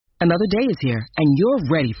Another day is here, and you're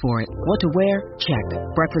ready for it. What to wear? Check.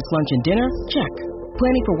 Breakfast, lunch, and dinner? Check.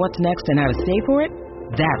 Planning for what's next and how to save for it?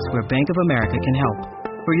 That's where Bank of America can help.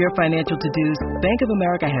 For your financial to-dos, Bank of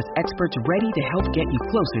America has experts ready to help get you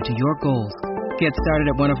closer to your goals. Get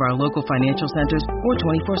started at one of our local financial centers or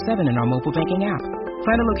 24/7 in our mobile banking app.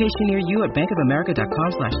 Find a location near you at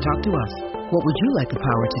bankofamerica.com/talktous. What would you like the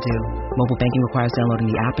power to do? Mobile banking requires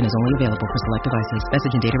downloading the app and is only available for select devices.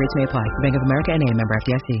 Message and data rates may apply. Bank of America N.A., member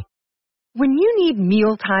FDIC. When you need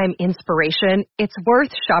mealtime inspiration, it's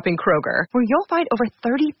worth shopping Kroger, where you'll find over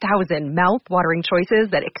 30,000 mouth-watering choices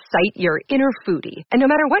that excite your inner foodie. And no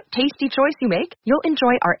matter what tasty choice you make, you'll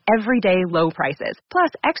enjoy our everyday low prices, plus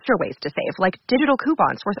extra ways to save, like digital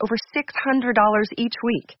coupons worth over $600 each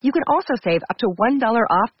week. You can also save up to $1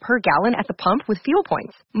 off per gallon at the pump with fuel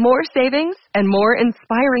points. More savings and more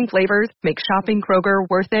inspiring flavors make shopping Kroger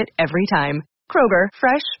worth it every time. Kroger,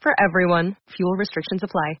 fresh for everyone. Fuel restrictions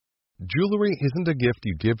apply. Jewelry isn't a gift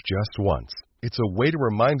you give just once. It's a way to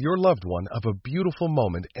remind your loved one of a beautiful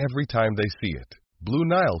moment every time they see it. Blue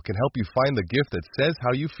Nile can help you find the gift that says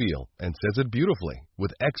how you feel and says it beautifully,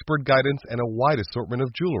 with expert guidance and a wide assortment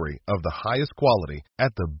of jewelry of the highest quality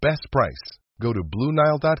at the best price. Go to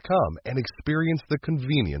BlueNile.com and experience the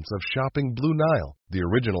convenience of shopping Blue Nile, the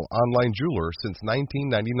original online jeweler since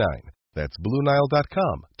 1999. That's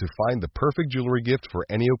BlueNile.com to find the perfect jewelry gift for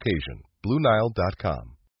any occasion.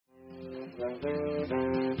 BlueNile.com.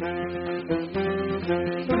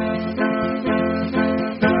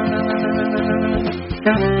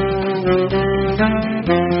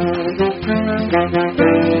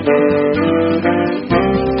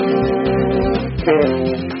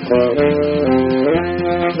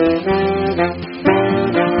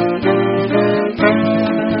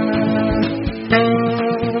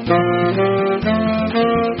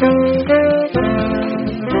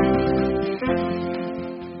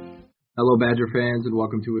 Hello, Badger fans, and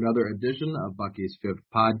welcome to another edition of Bucky's Fifth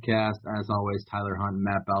Podcast. As always, Tyler Hunt and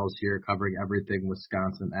Matt Bells here covering everything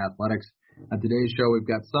Wisconsin athletics. At today's show, we've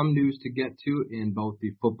got some news to get to in both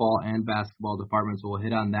the football and basketball departments. We'll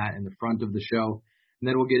hit on that in the front of the show, and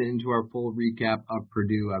then we'll get into our full recap of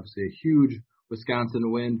Purdue. Obviously, a huge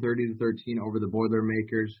Wisconsin win, 30-13 over the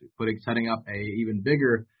Boilermakers, setting up a even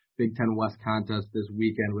bigger Big Ten West contest this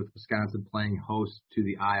weekend with Wisconsin playing host to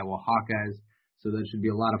the Iowa Hawkeyes. So that should be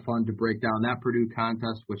a lot of fun to break down that Purdue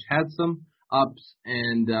contest, which had some ups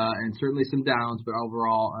and certainly some downs, but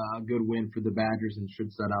overall a good win for the Badgers and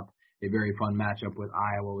should set up a very fun matchup with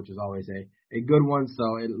Iowa, which is always a good one.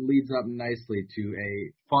 So it leads up nicely to a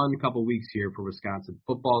fun couple weeks here for Wisconsin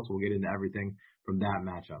football. So we'll get into everything from that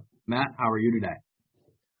matchup. Matt, how are you today?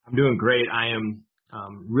 I'm doing great. I am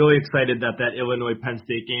really excited that Illinois-Penn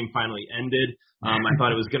State game finally ended. I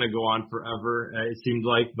thought it was going to go on forever, it seemed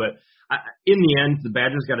like. But in the end, the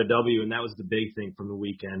Badgers got a W, and that was the big thing from the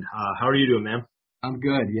weekend. How are you doing, man? I'm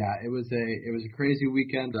good. Yeah, it was a crazy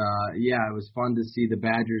weekend. It was fun to see the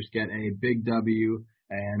Badgers get a big W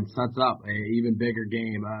and sets up a even bigger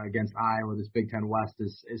game against Iowa. This Big Ten West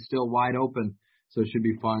is still wide open, so it should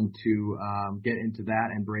be fun to get into that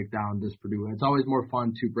and break down this Purdue. It's always more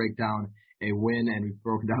fun to break down a win, and we've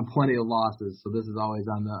broken down plenty of losses, so this is always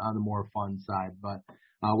on the more fun side. But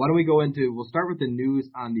why don't we go into? We'll start with the news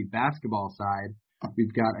on the basketball side.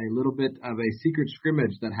 We've got a little bit of a secret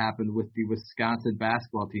scrimmage that happened with the Wisconsin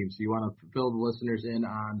basketball team. So you want to fill the listeners in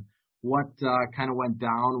on what kind of went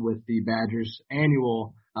down with the Badgers'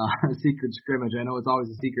 annual secret scrimmage. I know it's always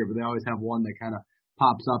a secret, but they always have one that kind of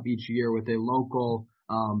pops up each year with a local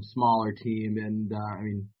smaller team. And,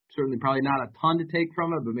 certainly probably not a ton to take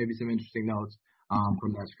from it, but maybe some interesting notes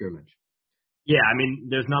from that scrimmage. Yeah,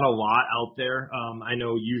 there's not a lot out there. I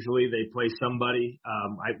know usually they play somebody.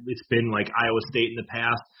 It's been like Iowa State in the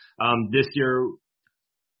past. This year,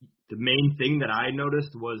 the main thing that I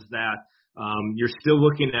noticed was that you're still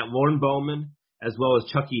looking at Lauren Bowman as well as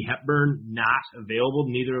Chucky Hepburn not available.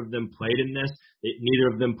 Neither of them played in this.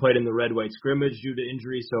 Neither of them played in the red-white scrimmage due to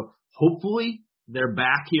injury. So hopefully they're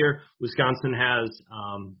back here. Wisconsin has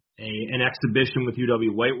an exhibition with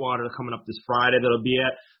UW-Whitewater coming up this Friday that'll be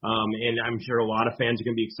at, and I'm sure a lot of fans are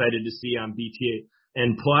going to be excited to see on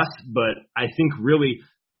BTN+. But I think really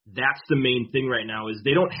that's the main thing right now is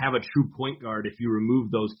they don't have a true point guard if you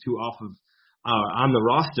remove those two off of on the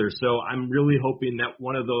roster. So I'm really hoping that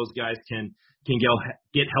one of those guys can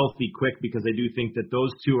get healthy quick, because I do think that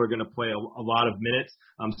those two are going to play a lot of minutes,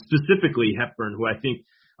 specifically Hepburn, who I think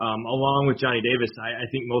along with Johnny Davis, I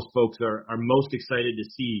think most folks are most excited to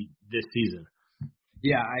see this season.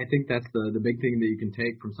 Yeah, I think that's the big thing that you can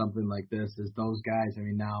take from something like this is those guys. I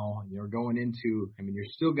mean, now you're going into. I mean, you're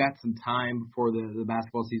still got some time before the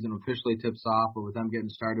basketball season officially tips off, but with them getting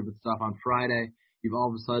started with stuff on Friday, you've all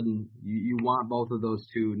of a sudden you want both of those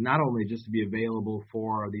two not only just to be available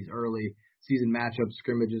for these early season matchups,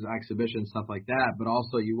 scrimmages, exhibitions, stuff like that, but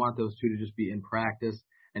also you want those two to just be in practice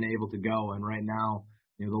and able to go. And right now,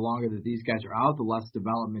 the longer that these guys are out, the less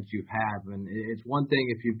development you have. And it's one thing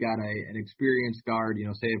if you've got an experienced guard,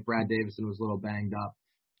 say if Brad Davison was a little banged up,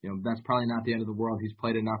 that's probably not the end of the world. He's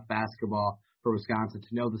played enough basketball for Wisconsin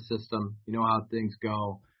to know the system, how things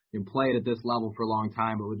go, play it at this level for a long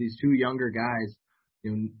time. But with these two younger guys,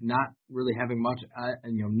 not really having much,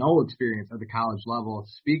 no experience at the college level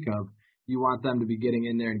to speak of, you want them to be getting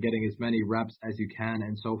in there and getting as many reps as you can.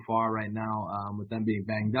 And so far right now, with them being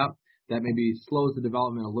banged up, that maybe slows the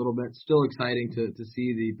development a little bit. Still exciting to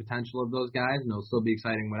see the potential of those guys, and it'll still be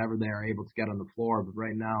exciting whenever they are able to get on the floor. But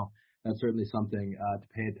right now, that's certainly something to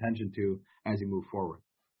pay attention to as you move forward.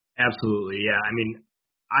 Absolutely, yeah. I mean,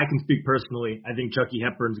 I can speak personally. I think Chucky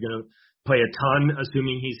Hepburn's going to play a ton,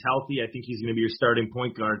 assuming he's healthy. I think he's going to be your starting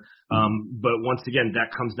point guard. But once again,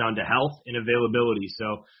 that comes down to health and availability.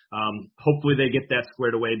 So hopefully they get that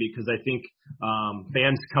squared away, because I think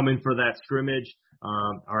fans come in for that scrimmage,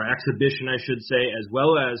 our exhibition, I should say, as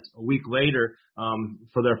well as a week later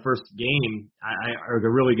for their first game, are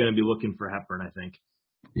really going to be looking for Hepburn, I think.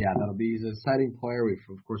 Yeah, he's an exciting player. We've,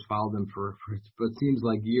 of course, followed him for what seems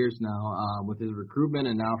like years now with his recruitment,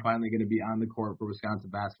 and now finally going to be on the court for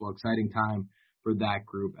Wisconsin basketball. Exciting time for that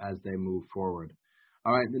group as they move forward.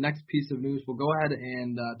 All right, the next piece of news, we'll go ahead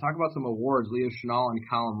and talk about some awards. Leo Chenal and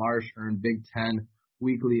Colin Marsh earned Big Ten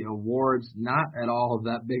weekly awards. Not at all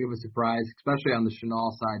that big of a surprise, especially on the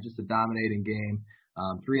Chenal side. Just a dominating game.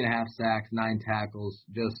 3.5 sacks, 9 tackles,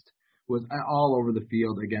 just was all over the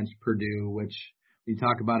field against Purdue, which you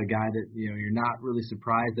talk about a guy that, you're not really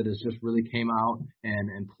surprised that has just really came out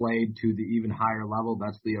and played to the even higher level.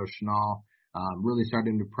 That's Leo Chenal. Really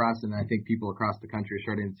starting to press, and I think people across the country are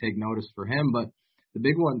starting to take notice for him. But the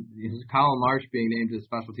big one is Colin Marsh being named as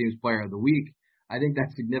Special Teams Player of the Week. I think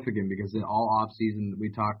that's significant because in all offseason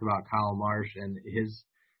we talked about Colin Marsh and his,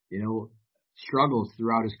 struggles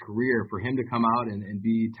throughout his career. For him to come out and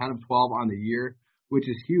be 10 of 12 on the year, which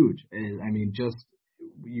is huge. I mean, just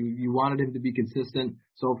you wanted him to be consistent.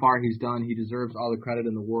 So far he's done. He deserves all the credit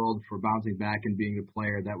in the world for bouncing back and being the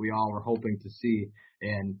player that we all were hoping to see.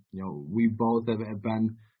 And, we both have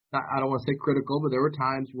been, I don't want to say critical, but there were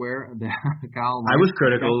times where Colin Marsh, I was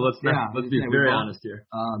critical. Let's be very honest here.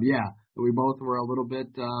 We both were a little bit,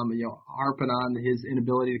 harping on his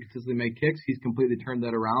inability to consistently make kicks. He's completely turned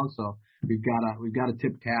that around. So we've got to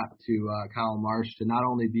tip cap to Colin Marsh to not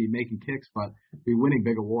only be making kicks, but be winning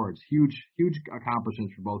big awards. Huge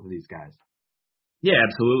accomplishments for both of these guys. Yeah,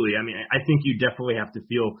 absolutely. I mean, I think you definitely have to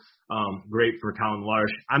feel great for Colin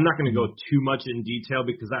Marsh. I'm not going to go too much in detail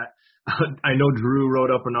because I know Drew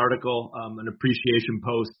wrote up an article, an appreciation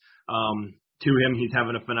post to him. He's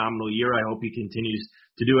having a phenomenal year. I hope he continues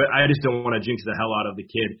to do it. I just don't want to jinx the hell out of the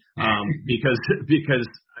kid because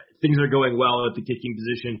things are going well at the kicking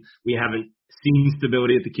position. We haven't seen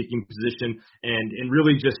stability at the kicking position and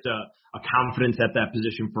really just a confidence at that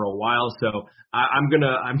position for a while. So I'm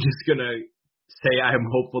just gonna say I am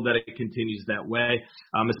hopeful that it continues that way,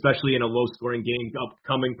 especially in a low-scoring game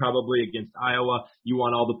upcoming probably against Iowa. You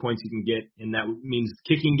want all the points you can get, and that means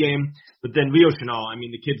kicking game. But then Leo Chenal, I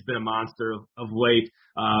mean, the kid's been a monster of late.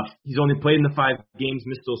 He's only played in the 5 games,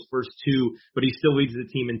 missed those first 2, but he still leads the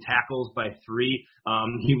team in tackles by 3.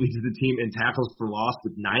 He leads the team in tackles for loss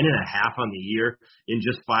with 9.5 on the year in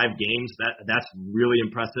just 5 games. That's really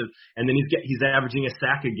impressive. And then he's averaging a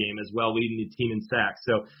sack a game as well, leading the team in sacks.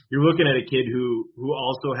 So you're looking at a kid who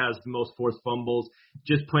also has the most forced fumbles,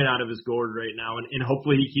 just playing out of his gourd right now, and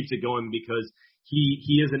hopefully he keeps it going because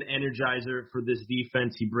he is an energizer for this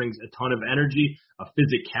defense. He brings a ton of energy, a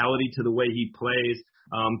physicality to the way he plays,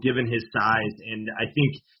 given his size, and I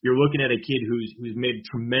think you're looking at a kid who's made a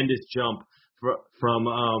tremendous jump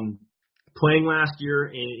from playing last year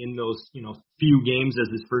in those few games as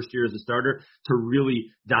his first year as a starter to really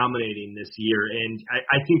dominating this year. And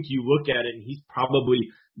I think you look at it and he's probably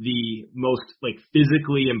the most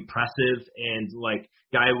physically impressive and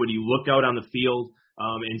guy when you look out on the field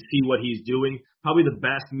and see what he's doing. Probably the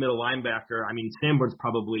best middle linebacker. I mean, Sanborn's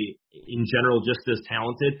probably in general just as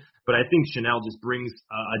talented, but I think Chenal just brings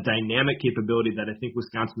a dynamic capability that I think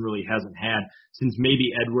Wisconsin really hasn't had since maybe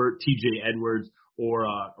TJ Edwards or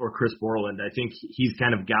Chris Borland. I think he's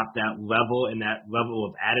kind of got that level and that level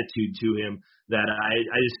of attitude to him that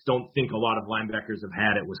I just don't think a lot of linebackers have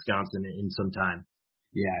had at Wisconsin in some time.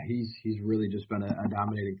 Yeah, he's really just been a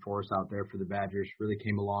dominating force out there for the Badgers. Really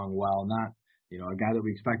came along well. Not a guy that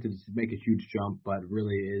we expected to make a huge jump, but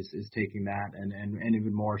really is taking that and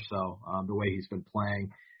even more so the way he's been playing.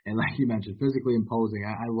 And like you mentioned, physically imposing.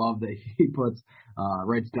 I love that he puts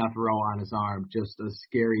writes death row on his arm. Just a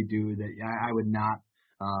scary dude that I would not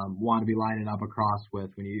want to be lining up across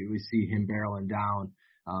with when we see him barreling down.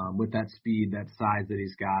 With that speed, that size that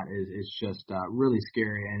he's got is just really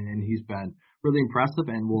scary, and he's been really impressive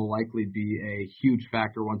and will likely be a huge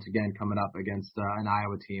factor once again coming up against an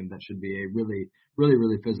Iowa team that should be a really, really,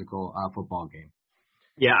 really physical football game.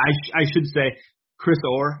 Yeah, I should say Chris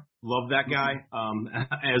Orr, love that guy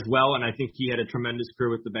as well, and I think he had a tremendous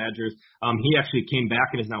career with the Badgers. He actually came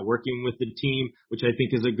back and is now working with the team, which I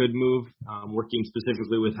think is a good move, working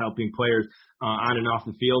specifically with helping players on and off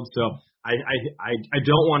the field. So I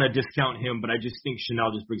don't want to discount him, but I just think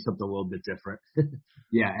Chanel just brings something a little bit different.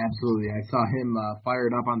 Yeah, absolutely. I saw him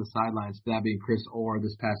fired up on the sidelines, that being Chris Orr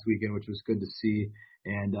this past weekend, which was good to see.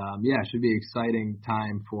 And, it should be an exciting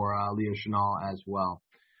time for Leo Chenal as well.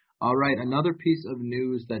 All right, another piece of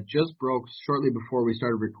news that just broke shortly before we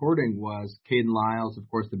started recording was Caden Lyles, of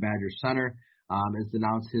course, the Badgers center, has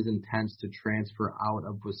announced his intents to transfer out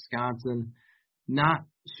of Wisconsin. Not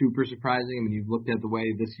super surprising. I mean, you've looked at the way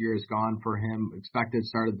this year has gone for him. Expected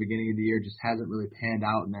start at the beginning of the year, just hasn't really panned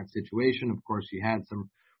out in that situation. Of course, you had some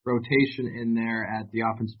rotation in there at the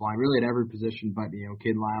offensive line, really at every position, but,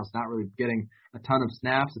 Caden Lyles not really getting a ton of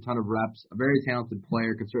snaps, a ton of reps. A very talented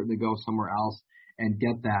player, could certainly go somewhere else and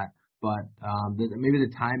get that. But maybe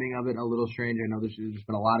the timing of it a little strange. I know there's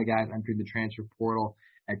been a lot of guys entering the transfer portal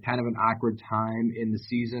at kind of an awkward time in the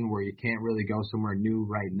season where you can't really go somewhere new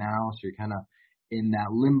right now, so you're kind of in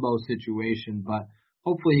that limbo situation. But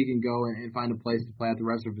hopefully he can go and find a place to play out the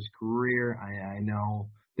rest of his career. I know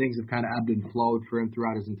things have kind of ebbed and flowed for him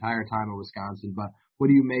throughout his entire time at Wisconsin, but what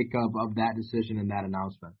do you make of that decision and that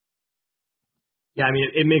announcement? Yeah, I mean,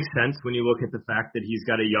 it makes sense when you look at the fact that he's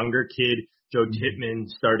got a younger kid, Joe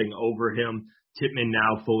Tippmann, starting over him. Tippmann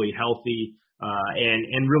now fully healthy.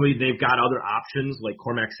 And really they've got other options like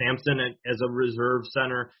Cormac Sampson as a reserve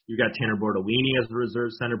center. You've got Tanner Bordolini as a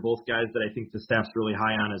reserve center, both guys that I think the staff's really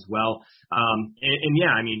high on as well. And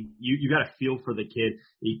yeah, I mean, you got a feel for the kid.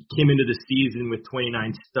 He came into the season with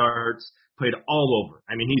 29 starts, played all over.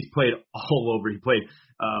 I mean, he's played all over. He played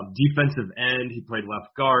defensive end. He played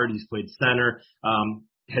left guard. He's played center.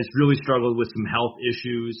 Has really struggled with some health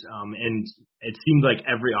issues. And it seemed like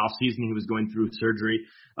every offseason he was going through surgery.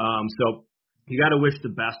 So you got to wish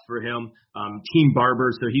the best for him. Team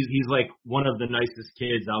Barber, so he's like one of the nicest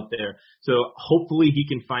kids out there. So hopefully he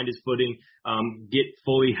can find his footing, get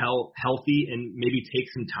fully healthy, and maybe take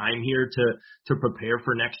some time here to prepare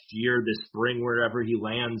for next year, this spring, wherever he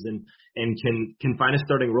lands, and can find a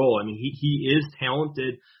starting role. I mean, he is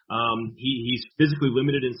talented. He's physically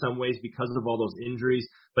limited in some ways because of all those injuries,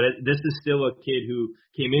 but this is still a kid who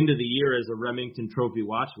came into the year as a Remington Trophy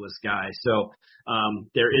watch list guy. So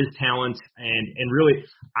there is talent, and really,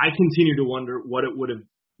 I continue to wonder what would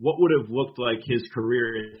have looked like his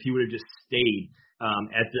career if he would have just stayed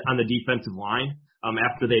on the defensive line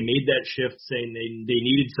after they made that shift, saying they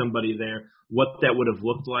needed somebody there. What that would have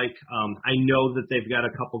looked like. I know that they've got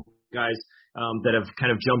a couple guys that have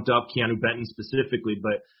kind of jumped up, Keanu Benton specifically,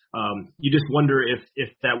 but you just wonder if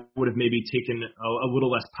that would have maybe taken a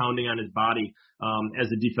little less pounding on his body as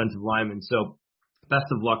a defensive lineman. So best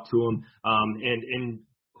of luck to him. And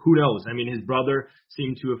who knows? I mean, his brother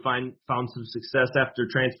seemed to have found some success after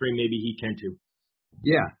transferring. Maybe he can too.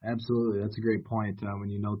 Yeah, absolutely. That's a great point when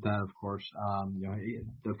you note that, of course.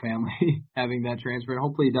 The family having that transfer.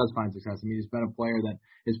 Hopefully he does find success. I mean, he's been a player that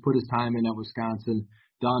has put his time in at Wisconsin,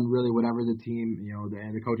 done really whatever the team,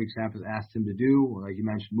 the coaching staff has asked him to do. Like you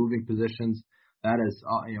mentioned, moving positions. That is,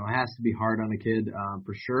 has to be hard on a kid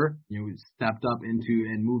for sure. He stepped up into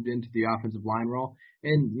and moved into the offensive line role.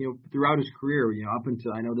 And, throughout his career, up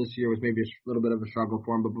until, I know this year was maybe a little bit of a struggle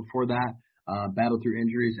for him, but before that, battled through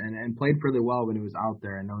injuries and played fairly well when he was out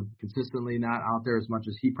there. I know consistently not out there as much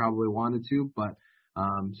as he probably wanted to, but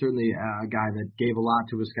certainly a guy that gave a lot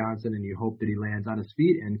to Wisconsin, and you hope that he lands on his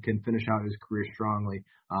feet and can finish out his career strongly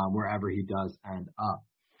wherever he does end up.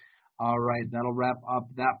 All right, that'll wrap up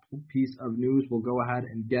that piece of news. We'll go ahead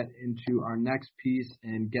and get into our next piece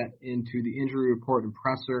and get into the injury report and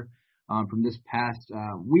presser from this past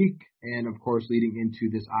week, and, of course, leading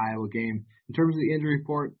into this Iowa game. In terms of the injury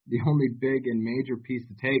report, the only big and major piece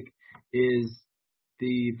to take is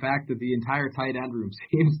the fact that the entire tight end room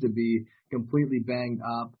seems to be completely banged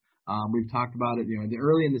up. We've talked about it,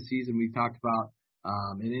 early in the season we talked about,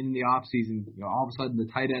 and in the off season, all of a sudden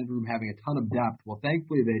the tight end room having a ton of depth. Well,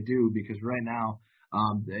 thankfully they do, because right now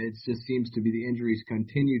It just seems to be the injuries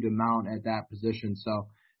continue to mount at that position. So,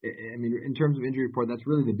 I mean, in terms of injury report, that's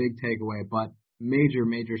really the big takeaway. But major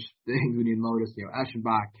things when you notice,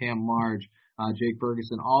 Eschenbach, Cam Large, Jake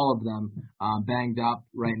Ferguson, all of them banged up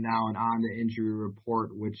right now and on the injury report,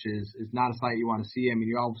 which is not a sight you want to see. I mean,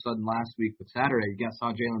 you all of a sudden last week with Saturday, you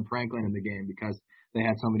saw Jalen Franklin in the game because they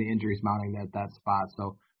had so many injuries mounting at that spot.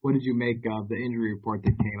 So what did you make of the injury report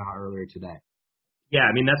that came out earlier today? Yeah,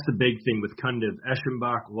 I mean, that's the big thing with Cundiff.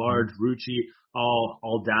 Eschenbach, Large, Rucci,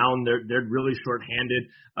 all down. They're really shorthanded.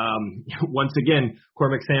 Once again,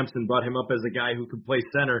 Cormac Sampson brought him up as a guy who could play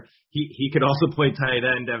center. He could also play tight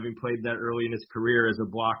end, having played that early in his career as a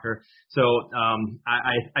blocker. So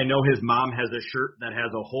I know his mom has a shirt that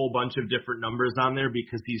has a whole bunch of different numbers on there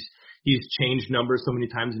because he's changed numbers so many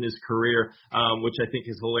times in his career, which I think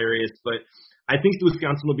is hilarious. But I think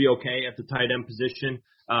Wisconsin will be okay at the tight end position.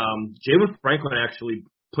 Jalen Franklin actually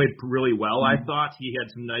played really well. I thought he had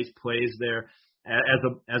some nice plays there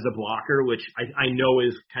as a blocker, which I know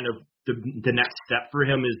is kind of the next step for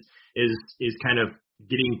him is kind of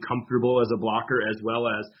getting comfortable as a blocker as well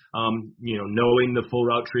as knowing the full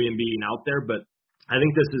route tree and being out there. But I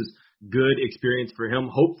think this is good experience for him.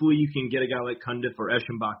 Hopefully you can get a guy like Cundiff or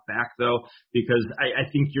Eschenbach back, though, because I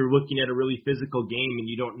think you're looking at a really physical game and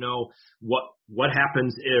you don't know what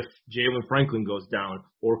happens if Jalen Franklin goes down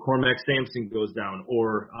or Cormac Sampson goes down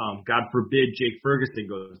or, God forbid, Jake Ferguson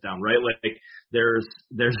goes down, right? Like there's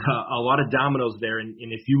a lot of dominoes there, and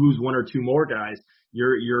if you lose one or two more guys,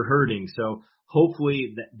 you're hurting. So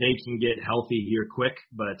hopefully that they can get healthy here quick.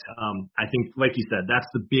 But I think, like you said, that's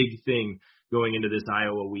the big thing going into this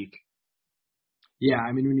Iowa week. Yeah,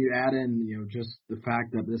 I mean, when you add in, just the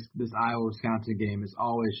fact that this Iowa-Wisconsin game is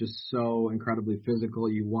always just so incredibly physical.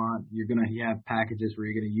 You're going to have packages where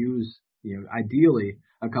you're going to use, ideally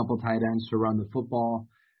a couple tight ends to run the football.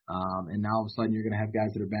 And now all of a sudden you're going to have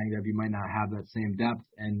guys that are banged up. You might not have that same depth,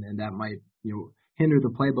 and that might, hinder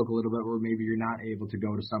the playbook a little bit, where maybe you're not able to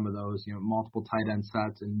go to some of those, multiple tight end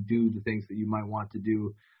sets and do the things that you might want to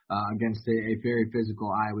do against a very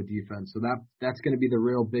physical Iowa defense. So that's going to be the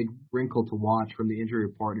real big wrinkle to watch from the injury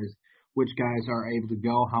report is which guys are able to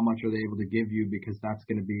go, how much are they able to give you, because that's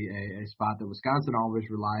going to be a spot that Wisconsin always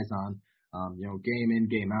relies on, game in,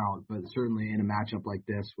 game out, but certainly in a matchup like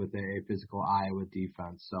this with a physical Iowa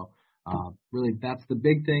defense. So really that's the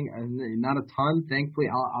big thing. Not a ton, thankfully,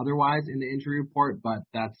 otherwise in the injury report, but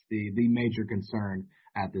that's the major concern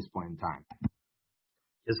at this point in time.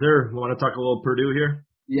 Yes, sir. Want to talk a little Purdue here?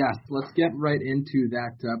 Yes, let's get right into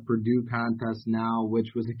that Purdue contest now, which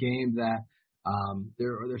was a game that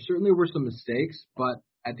there certainly were some mistakes, but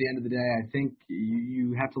at the end of the day, I think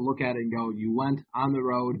you have to look at it and go, you went on the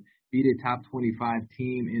road, beat a top 25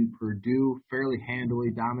 team in Purdue fairly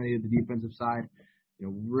handily, dominated the defensive side,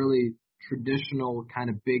 really traditional kind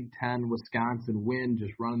of Big Ten Wisconsin win,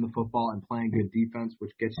 just running the football and playing good defense,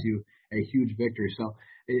 which gets you a huge victory. So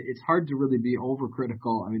it's hard to really be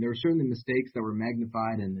overcritical. I mean, there were certainly mistakes that were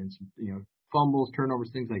magnified and some, fumbles,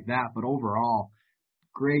 turnovers, things like that. But overall,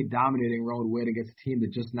 great dominating road win against a team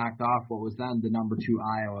that just knocked off what was then the number 2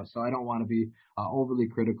 Iowa. So I don't want to be overly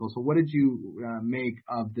critical. So what did you make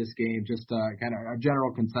of this game? Just kind of a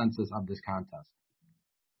general consensus of this contest.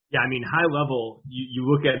 Yeah, I mean, high level, you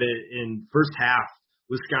look at it in first half,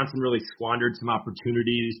 Wisconsin really squandered some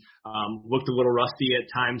opportunities, looked a little rusty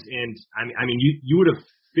at times, and I mean, you would have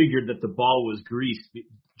figured that the ball was greased,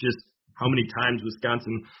 just how many times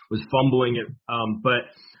Wisconsin was fumbling it.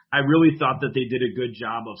 But I really thought that they did a good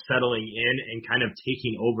job of settling in and kind of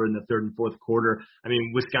taking over in the third and fourth quarter. I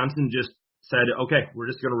mean, Wisconsin just said, okay, we're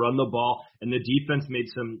just going to run the ball, and the defense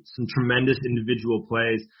made some tremendous individual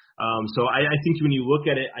plays. So I think when you look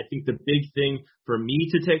at it, I think the big thing for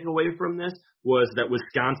me to take away from this was that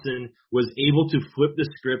Wisconsin was able to flip the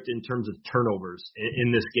script in terms of turnovers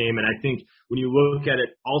in this game. And I think when you look at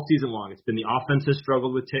it all season long, it's been the offense has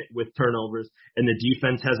struggled with turnovers, and the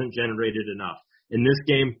defense hasn't generated enough. In this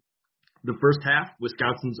game, the first half,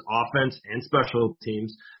 Wisconsin's offense and special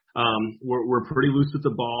teams were pretty loose with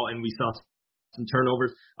the ball, and we saw some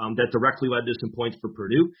turnovers that directly led to some points for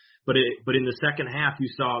Purdue. But in the second half, you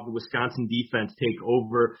saw the Wisconsin defense take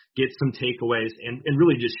over, get some takeaways, and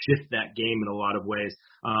really just shift that game in a lot of ways.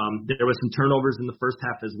 There was some turnovers in the first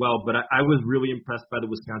half as well, but I was really impressed by the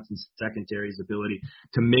Wisconsin secondary's ability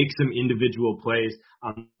to make some individual plays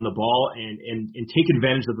on the ball and take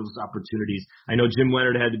advantage of those opportunities. I know Jim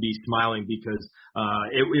Leonhard had to be smiling because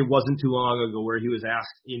it wasn't too long ago where he was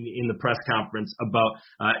asked in the press conference about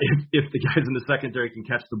if the guys in the secondary can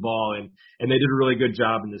catch the ball, and they did a really good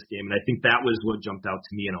job in this game, and I think that was what jumped out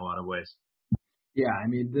to me in a lot of ways. Yeah, I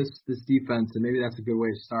mean this defense, and maybe that's a good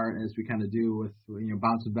way to start as we kind of do with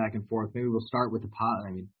bouncing back and forth. Maybe we'll start with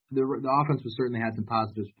I mean the offense was certainly had some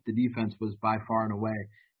positives, but the defense was by far and away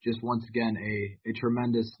just once again a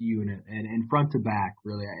tremendous unit and front to back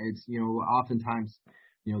really. It's oftentimes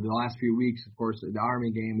the last few weeks, of course, the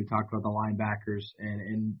Army game we talked about the linebackers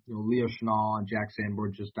and Leo Chenal and Jack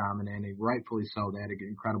Sanborn just dominating, rightfully so. They had an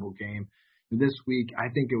incredible game. This week, I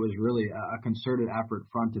think it was really a concerted effort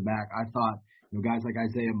front to back. I thought guys like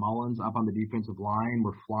Isaiah Mullins up on the defensive line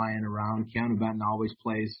were flying around. Keanu Benton always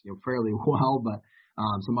plays, fairly well, but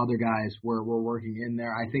some other guys were working in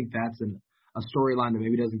there. I think that's a storyline that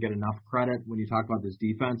maybe doesn't get enough credit when you talk about this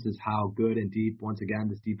defense is how good and deep, once again,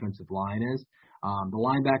 this defensive line is. The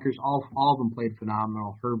linebackers, all of them played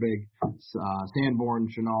phenomenal. Herbig, Sanborn,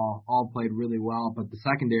 Chenal, all played really well. But the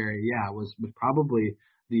secondary, was probably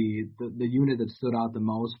the unit that stood out the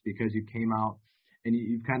most because you came out and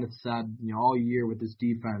you've kind of said, all year with this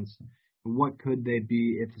defense, what could they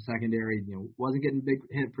be if the secondary, wasn't getting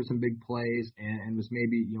hit for some big plays and was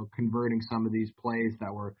maybe, converting some of these plays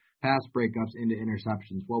that were pass breakups into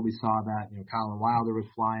interceptions. Well, we saw that, Colin Wilder was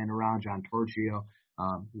flying around, John Torchio.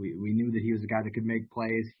 We knew that he was a guy that could make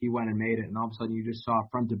plays. He went and made it, and all of a sudden you just saw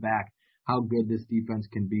front to back how good this defense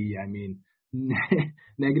can be. I mean,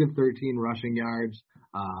 negative 13 rushing yards.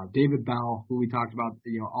 David Bell, who we talked about,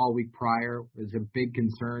 all week prior, was a big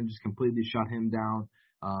concern. Just completely shut him down.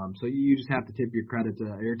 So you just have to tip your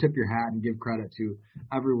hat and give credit to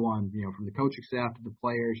everyone, from the coaching staff to the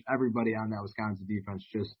players, everybody on that Wisconsin defense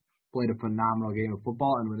just played a phenomenal game of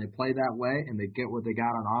football. And when they play that way and they get what they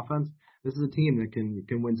got on offense, this is a team that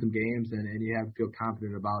can win some games, and you have to feel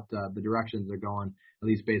confident about the directions they're going, at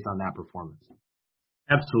least based on that performance.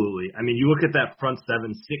 Absolutely. I mean, you look at that front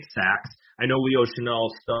seven, 6 sacks. I know Leo Chenal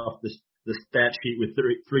stuffed the stat sheet with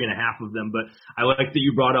 3.5 of them, but I like that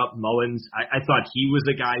you brought up Mullins. I thought he was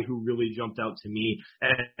a guy who really jumped out to me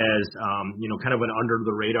as kind of an under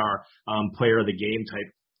the radar player of the game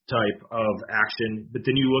type of action. But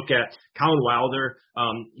then you look at Colin Wilder.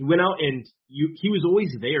 He went out and he was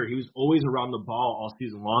always there. He was always around the ball all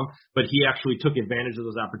season long, but he actually took advantage of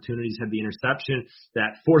those opportunities, had the interception,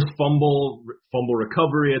 that forced fumble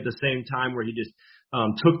recovery at the same time where he just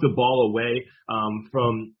took the ball away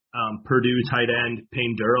from Purdue tight end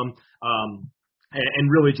Payne Durham.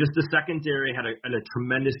 And really just the secondary had a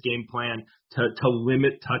tremendous game plan to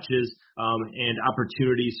limit touches and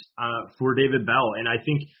opportunities for David Bell. And I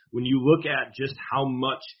think when you look at just how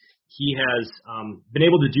much he has been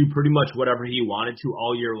able to do pretty much whatever he wanted to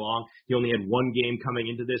all year long. He only had one game coming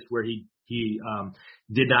into this where he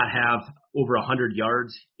did not have over 100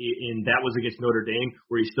 yards, and that was against Notre Dame,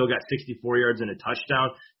 where he still got 64 yards and a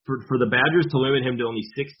touchdown. For the Badgers to limit him to only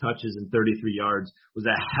 6 touches and 33 yards was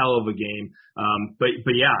a hell of a game.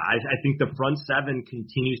 But yeah, I think the front seven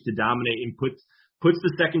continues to dominate and puts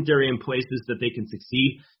the secondary in places that they can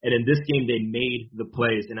succeed. And in this game, they made the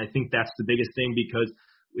plays, and I think that's the biggest thing, because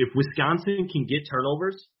if Wisconsin can get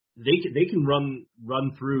turnovers, they can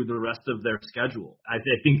run through the rest of their schedule. I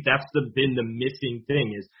think that's been the missing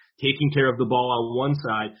thing, is taking care of the ball on one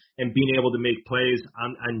side and being able to make plays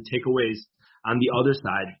on takeaways on the other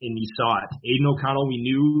side. And you saw it. Aiden O'Connell, we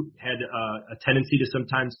knew, had a tendency to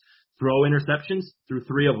sometimes throw interceptions, threw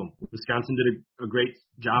 3 of them. Wisconsin did a great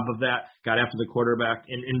job of that, got after the quarterback,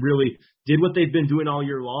 and really did what they've been doing all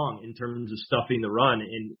year long in terms of stuffing the run.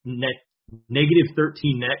 And negative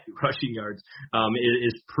 13 net rushing yards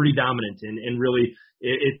is pretty dominant, and really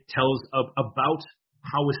it tells about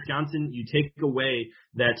how Wisconsin, you take away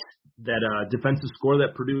that defensive score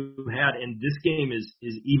that Purdue had, and this game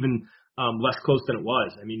is even less close than it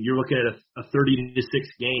was. I mean, you're looking at a 30-6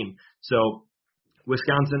 game. So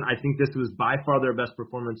Wisconsin, I think this was by far their best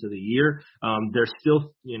performance of the year. There's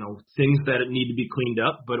still, things that need to be cleaned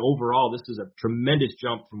up, but overall, this is a tremendous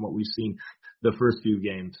jump from what we've seen the first few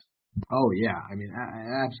games. Oh yeah, I mean,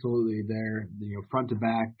 absolutely. There, front to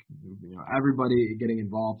back, everybody getting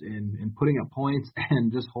involved in putting up points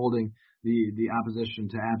and just holding the opposition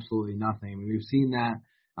to absolutely nothing. I mean, we've seen that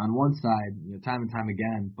on one side, time and time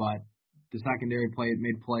again, but the secondary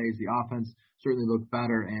made plays. The offense certainly looked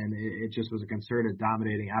better, and it just was a concerted,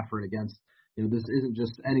 dominating effort against. This isn't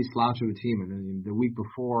just any slouch of a team. I mean, the week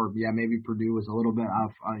before, maybe Purdue was a little bit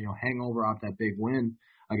off, hangover off that big win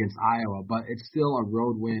against Iowa, but it's still a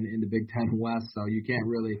road win in the Big Ten West, so you can't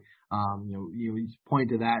really, you point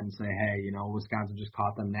to that and say, hey, Wisconsin just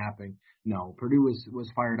caught them napping. No, Purdue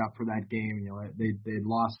was fired up for that game. They'd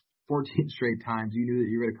lost 14 straight times. You knew that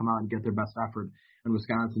you were going to come out and get their best effort, and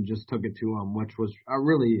Wisconsin just took it to them, which was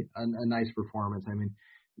really a nice performance. I mean,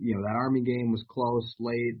 that Army game was close,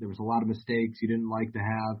 late. There was a lot of mistakes you didn't like to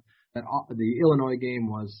have. the Illinois game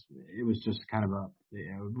was just kind of a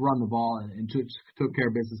run the ball and took care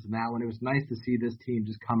of business in that one. It was nice to see this team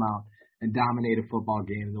just come out and dominate a football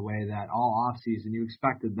game in the way that all offseason you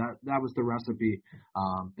expected. That was the recipe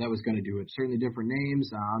that was going to do it. Certainly different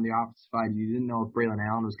names on the offensive side. You didn't know if Braylon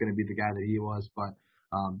Allen was going to be the guy that he was, but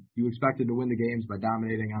you expected to win the games by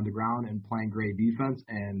dominating on the ground and playing great defense,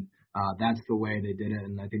 and that's the way they did it.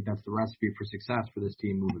 And I think that's the recipe for success for this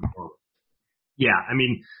team moving forward. Yeah, I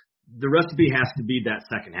mean, the recipe has to be that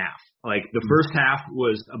second half. Like the first half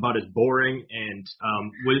was about as boring and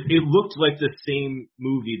it looked like the same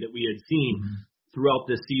movie that we had seen throughout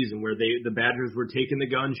this season where the Badgers were taking the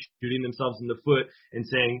gun, shooting themselves in the foot and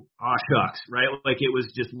saying, "Aw, shucks," right? Like it was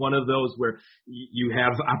just one of those where you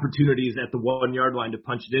have opportunities at the 1 yard line to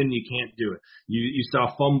punch it in, you can't do it. You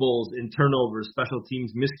saw fumbles and turnovers, special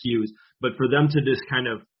teams miscues, but for them to just kind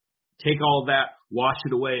of take all of that, wash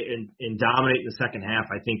it away, and dominate in the second half,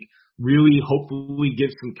 I think really hopefully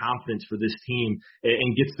gives some confidence for this team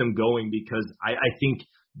and gets them going because I think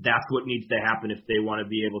that's what needs to happen if they want to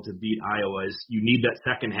be able to beat Iowa is you need that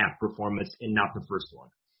second half performance and not the first one.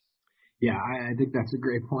 Yeah, I think that's a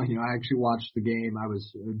great point. I actually watched the game. I was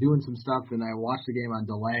doing some stuff and I watched the game on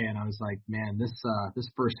delay and I was like, man, this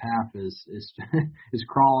first half is is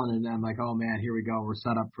crawling and I'm like, oh man, here we go. We're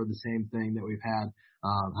set up for the same thing that we've had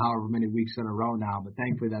however many weeks in a row now. But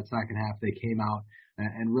thankfully that second half they came out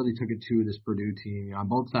and really took it to this Purdue team on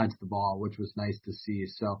both sides of the ball, which was nice to see.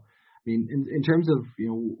 So, I mean, in terms of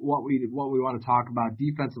what we want to talk about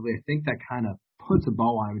defensively, I think that kind of puts a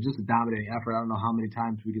bow on it. It was just a dominating effort. I don't know how many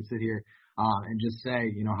times we can sit here and just say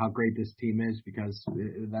how great this team is because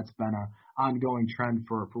that's been an ongoing trend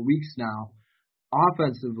for weeks now.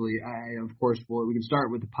 Offensively, of course, we can start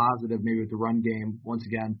with the positive, maybe with the run game. Once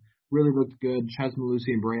again, really looked good. Chez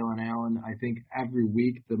Mellusi and Braylon Allen, I think every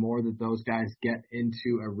week, the more that those guys get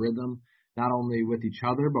into a rhythm, not only with each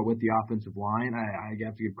other, but with the offensive line, I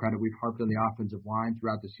have to give credit. We've harped on the offensive line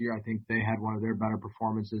throughout this year. I think they had one of their better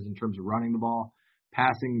performances in terms of running the ball.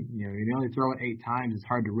 Passing, you only throw it 8 times. It's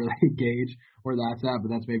hard to really gauge where that's at, but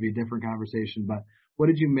that's maybe a different conversation. But what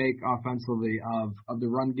did you make offensively of the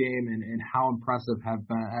run game and how impressive have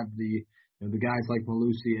the guys like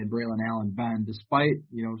Mellusi and Braylon Allen been, despite,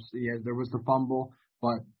 there was the fumble,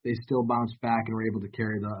 but they still bounced back and were able to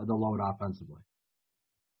carry the load offensively.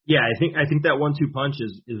 Yeah, I think that 1-2 punch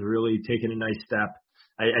is really taking a nice step.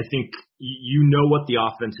 I think what the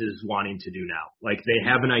offense is wanting to do now. Like they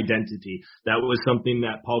have an identity. That was something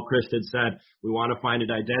that Paul Chryst had said. We want to find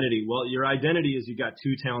an identity. Well, your identity is you got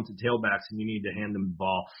 2 talented tailbacks and you need to hand them the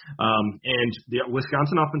ball. And the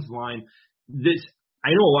Wisconsin offensive line, I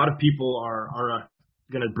know a lot of people are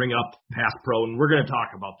going to bring up pass pro, and we're going to talk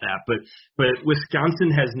about that. But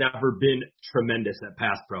Wisconsin has never been tremendous at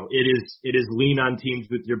pass pro. It is lean on teams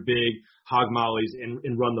with your big hog mollies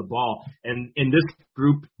and run the ball. And in this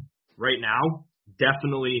group right now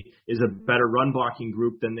definitely is a better run blocking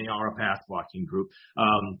group than they are a pass blocking group.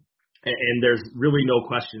 And there's really no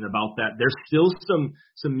question about that. There's still some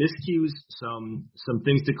miscues, some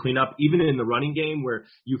things to clean up, even in the running game where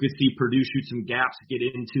you could see Purdue shoot some gaps, get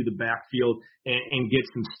into the backfield, and get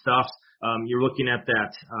some stuffs. You're looking at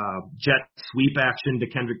that jet sweep action to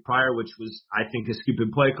Kendrick Pryor, which was, I think, a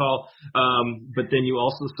stupid play call. But then you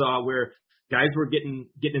also saw where guys were getting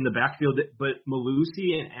in the backfield, but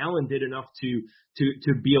Mellusi and Allen did enough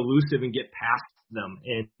to be elusive and get past them.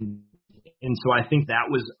 And so I think that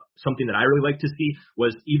was something that I really like to see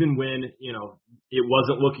was even when, it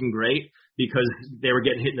wasn't looking great because they were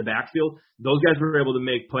getting hit in the backfield, those guys were able to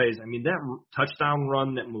make plays. I mean, that touchdown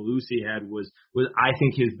run that Mellusi had was I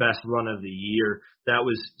think his best run of the year. That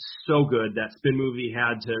was so good. That spin move he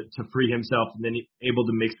had to free himself and then able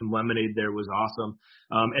to make some lemonade there was awesome.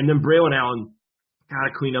 And then Braylon Allen got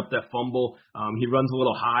to clean up that fumble. He runs a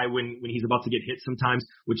little high when he's about to get hit sometimes,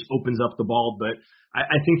 which opens up the ball. But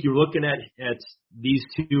I think you're looking at these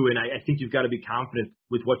two, and I think you've got to be confident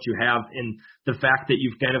with what you have. And the fact that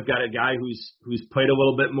you've kind of got a guy who's played a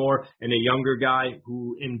little bit more and a younger guy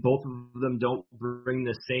who in both of them don't bring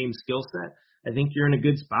the same skill set, I think you're in a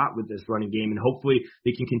good spot with this running game, and hopefully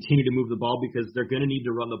they can continue to move the ball because they're going to need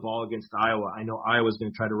to run the ball against Iowa. I know Iowa's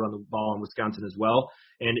going to try to run the ball on Wisconsin as well,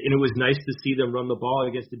 and it was nice to see them run the ball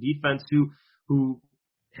against the defense who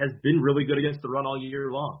has been really good against the run all year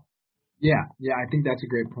long. Yeah, I think that's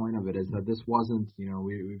a great point of it is that this wasn't,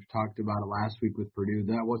 we've talked about it last week with Purdue.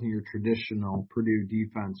 That wasn't your traditional Purdue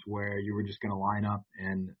defense where you were just going to line up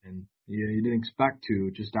and you didn't expect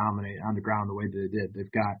to just dominate on the ground the way that they did.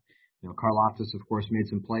 They've got, Karlaftis, of course, made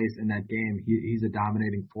some plays in that game. He's a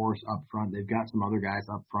dominating force up front. They've got some other guys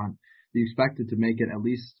up front you expected to make it at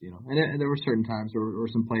least, and there were certain times or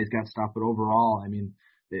some plays got stopped, but overall, I mean,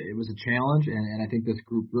 it was a challenge, and I think this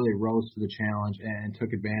group really rose to the challenge and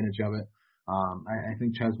took advantage of it. I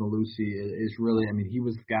think Chez Mellusi is really, I mean, he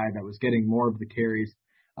was the guy that was getting more of the carries.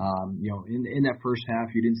 In that first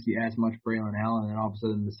half, you didn't see as much Braylon Allen, and all of a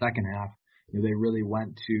sudden in the second half, they really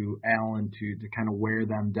went to Allen to kind of wear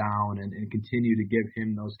them down and continue to give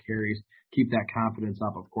him those carries, keep that confidence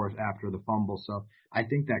up, of course, after the fumble. So I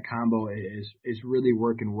think that combo is really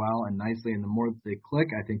working well and nicely, and the more that they click,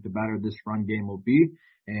 I think the better this run game will be,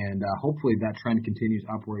 and hopefully that trend continues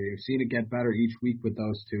upward. You've seen it get better each week with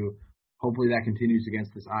those two. Hopefully that continues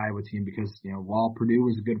against this Iowa team because, while Purdue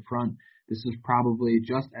is a good front, this is probably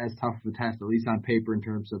just as tough of a test, at least on paper in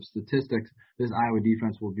terms of statistics. This Iowa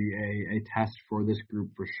defense will be a test for this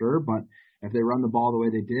group for sure. But if they run the ball the way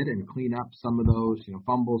they did and clean up some of those,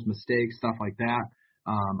 fumbles, mistakes, stuff like that,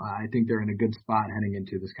 I think they're in a good spot heading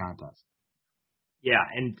into this contest. Yeah,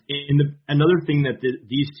 and another thing that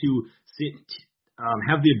these two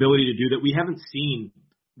have the ability to do that we haven't seen.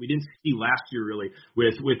 We didn't see last year really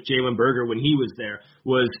with Jalen Berger when he was there,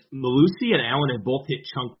 was Mellusi and Allen had both hit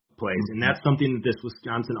chunk plays, and that's something that this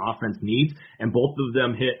Wisconsin offense needs, and both of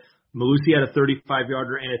them hit. Mellusi had a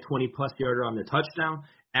 35-yarder and a 20-plus yarder on the touchdown.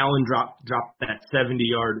 Allen dropped that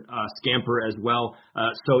 70-yard scamper as well.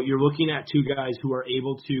 So you're looking at two guys who are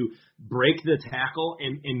able to break the tackle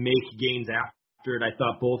and make gains after it. I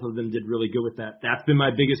thought both of them did really good with that. That's been my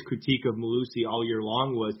biggest critique of Mellusi all year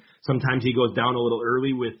long, was sometimes he goes down a little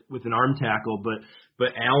early with an arm tackle, but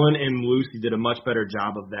Allen and Mellusi did a much better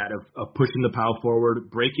job of that, of pushing the pile forward,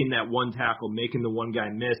 breaking that one tackle, making the one guy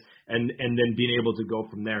miss, and then being able to go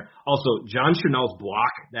from there. Also, John Chenal's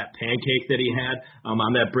block, that pancake that he had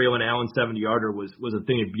on that Braylon Allen 70-yarder was a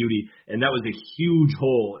thing of beauty, and that was a huge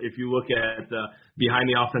hole. If you look at behind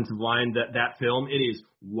the offensive line, that film, it is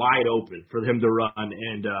wide open for him to run,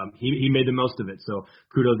 and he made the most of it, so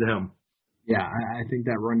kudos to him. Yeah, I think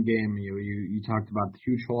that run game, you talked about the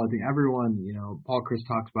huge hole. I think everyone, Paul Chryst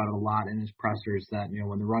talks about it a lot in his pressers that,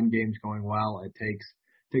 when the run game's going well, it takes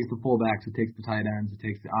the fullbacks, it takes the tight ends, it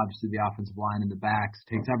takes obviously the offensive line and the backs,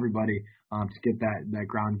 it takes everybody to get that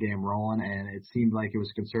ground game rolling. And it seemed like it was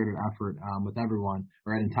a concerted effort with everyone,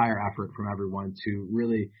 or an entire effort from everyone to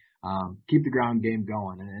really keep the ground game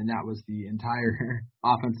going. And that was the entire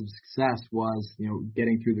offensive success was,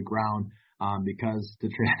 getting through the ground. Because to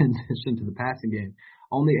transition to the passing game,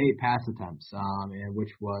 only 8 pass attempts, which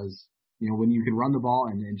was, when you can run the ball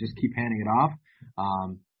and just keep handing it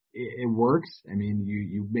off, it works. I mean,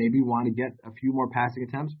 you maybe want to get a few more passing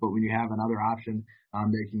attempts, but when you have another option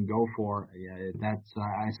that you can go for, that's,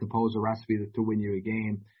 I suppose, a recipe to win you a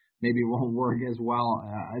game. Maybe it won't work as well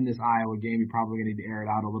in this Iowa game. You're probably going to need to air it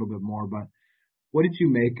out a little bit more. But what did you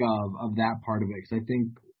make of that part of it? Because I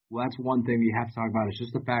think, well, that's one thing we have to talk about. It's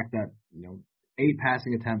just the fact that, 8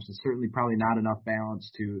 passing attempts is certainly probably not enough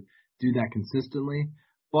balance to do that consistently.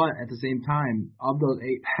 But at the same time, of those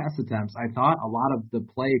 8 pass attempts, I thought a lot of the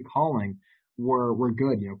play calling were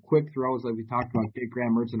good. Quick throws like we talked about, get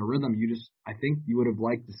Graham Mertz in a rhythm. I think you would have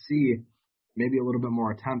liked to see maybe a little bit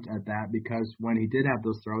more attempt at that, because when he did have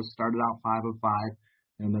those throws, started out 5 of 5,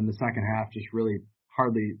 and then the second half just really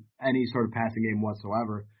hardly any sort of passing game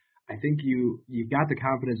whatsoever. I think you got the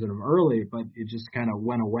confidence in him early, but it just kind of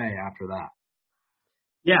went away after that.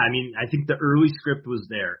 Yeah, I mean, I think the early script was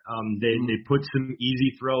there. They put some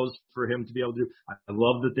easy throws for him to be able to do. I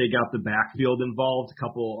love that they got the backfield involved, a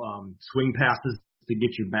couple swing passes to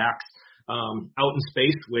get your backs out in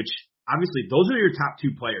space, which obviously those are your top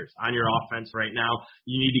 2 players on your offense right now.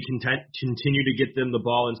 You need to continue to get them the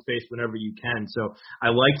ball in space whenever you can. So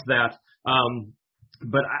I liked that.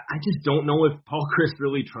 But I just don't know if Paul Chryst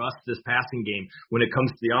really trusts this passing game when it comes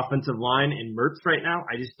to the offensive line and Mertz right now.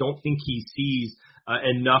 I just don't think he sees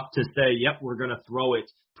enough to say, yep, we're going to throw it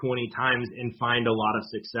 20 times and find a lot of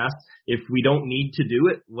success. If we don't need to do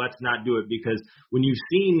it, let's not do it, because when you've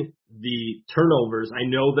seen the turnovers, I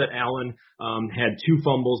know that Allen had 2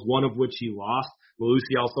 fumbles, one of which he lost.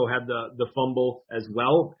 Mellusi also had the fumble as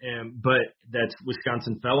well, but that's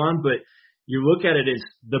Wisconsin fell on. But you look at it as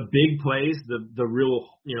the big plays, the real,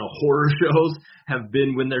 horror shows have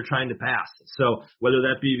been when they're trying to pass. So whether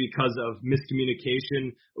that be because of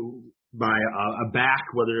miscommunication by a back,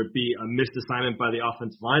 whether it be a missed assignment by the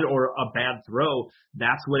offensive line or a bad throw,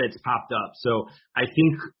 that's when it's popped up. So I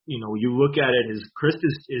think, you look at it as Chryst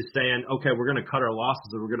is saying, okay, we're going to cut our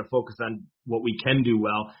losses and we're going to focus on what we can do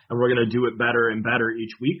well, and we're going to do it better and better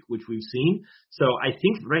each week, which we've seen. So I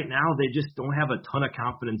think right now they just don't have a ton of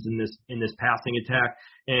confidence in this passing attack.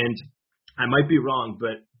 And I might be wrong,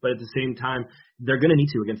 but at the same time, they're going to need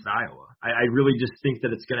to against Iowa. I really just think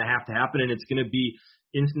that it's going to have to happen, and it's going to be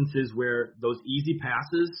instances where those easy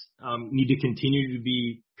passes need to continue to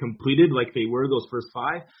be completed like they were those first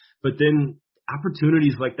 5, but then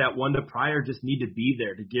opportunities like that one to Pryor just need to be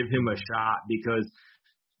there to give him a shot, because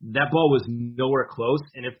that ball was nowhere close,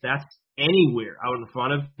 and if that's anywhere out in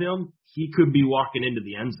front of him, he could be walking into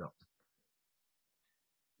the end zone.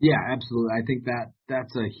 Yeah, absolutely. I think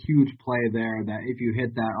that's a huge play there, that if you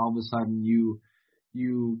hit that, all of a sudden you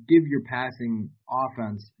give your passing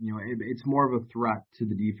offense, it's more of a threat to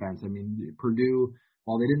the defense. I mean, Purdue,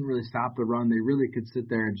 while they didn't really stop the run, they really could sit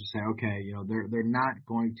there and just say, okay, they're not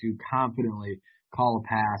going to confidently call a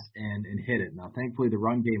pass and hit it. Now, thankfully, the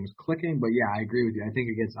run game was clicking, but yeah, I agree with you. I think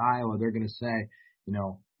against Iowa, they're going to say,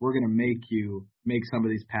 we're going to make you make some of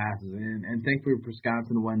these passes. And thankfully for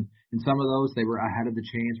Wisconsin, when in some of those they were ahead of the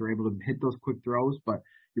chains, were able to hit those quick throws, but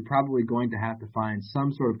you're probably going to have to find some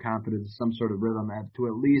sort of confidence, some sort of rhythm to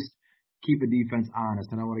at least keep a defense honest.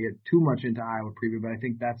 And I don't want to get too much into Iowa preview, but I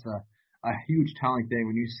think that's a huge telling thing.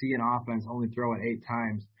 When you see an offense only throw it 8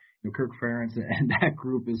 times, Kirk Ferentz and that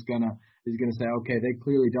group is gonna say, okay, they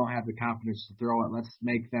clearly don't have the confidence to throw it. Let's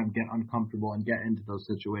make them get uncomfortable and get into those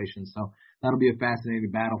situations. So that'll be a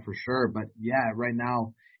fascinating battle for sure. But yeah, right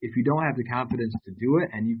now, if you don't have the confidence to do it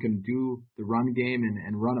and you can do the run game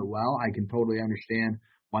and run it well, I can totally understand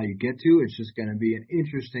why you get to. It's just going to be an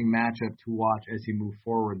interesting matchup to watch as you move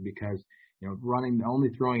forward, because only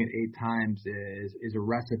throwing it 8 times is a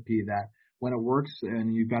recipe that, when it works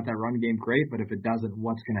and you've got that run game, great, but if it doesn't,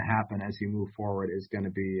 what's going to happen as you move forward is going to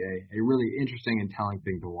be a really interesting and telling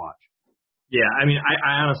thing to watch. Yeah, I mean,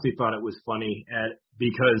 I honestly thought it was funny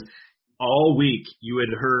because all week you had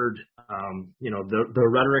heard, the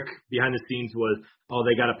rhetoric behind the scenes was, oh,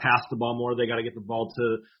 they got to pass the ball more, they got to get the ball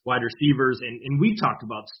to wide receivers, and we talked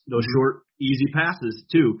about those short, easy passes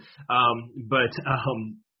too. But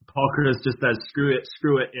Paul Chryst just says, screw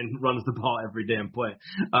it, and runs the ball every damn play.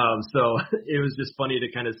 So it was just funny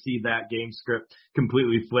to kind of see that game script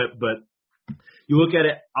completely flip. But you look at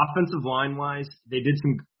it, offensive line-wise, they did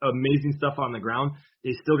some amazing stuff on the ground.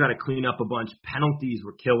 They still got to clean up a bunch. Penalties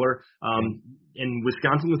were killer. And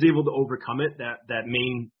Wisconsin was able to overcome it,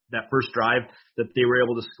 that first drive that they were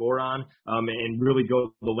able to score on, and really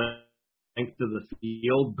go the length of the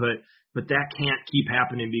field. But that can't keep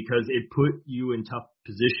happening, because it put you in tough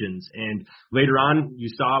positions. And later on, you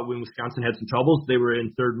saw when Wisconsin had some troubles, they were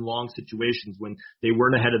in 3rd and long situations when they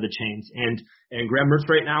weren't ahead of the chains. And Graham Mertz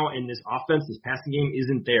right now in this offense, this passing game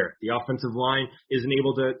isn't there. The offensive line isn't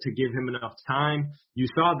able to give him enough time. You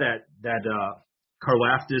saw that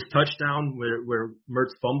Karlaftis touchdown where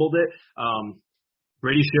Mertz fumbled it.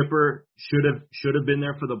 Brady Schipper should have been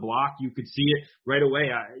there for the block. You could see it right away.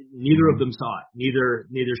 Neither of them saw it. Neither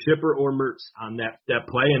Schipper or Mertz on that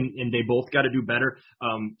play, and they both got to do better.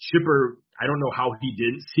 Schipper, I don't know how he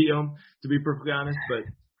didn't see him, to be perfectly honest,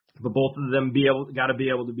 but both of them got to be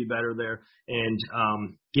able to be better there, and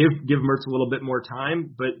give Mertz a little bit more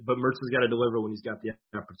time. But Mertz has got to deliver when he's got the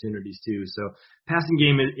opportunities too. So passing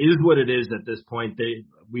game is what it is at this point.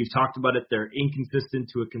 We've talked about it. They're inconsistent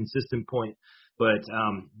to a consistent point. But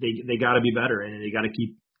they got to be better, and they got to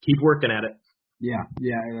keep working at it. Yeah,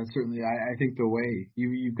 that's certainly. I think the way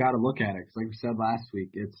you've got to look at it, because like we said last week,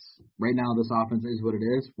 it's right now this offense is what it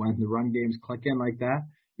is. When the run games click in like that,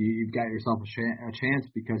 you've got yourself a chance,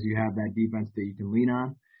 because you have that defense that you can lean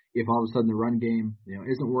on. If all of a sudden the run game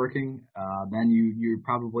isn't working, then you're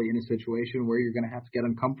probably in a situation where you're going to have to get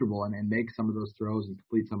uncomfortable and make some of those throws and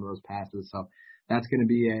complete some of those passes. So that's going to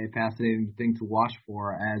be a fascinating thing to watch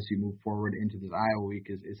for as you move forward into this Iowa week,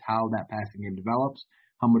 is how that passing game develops,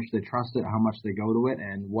 how much they trust it, how much they go to it,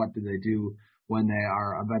 and what do they do when they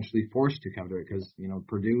are eventually forced to come to it. Because,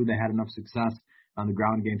 Purdue, they had enough success on the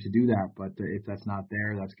ground game to do that, but if that's not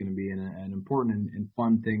there, that's going to be an important and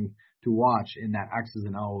fun thing to watch in that X's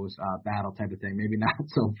and O's battle type of thing. Maybe not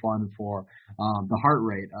so fun for the heart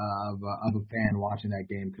rate of a fan watching that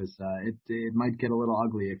game, because it might get a little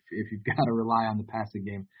ugly if you've got to rely on the passing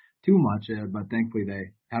game too much. But thankfully,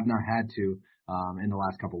 they have not had to in the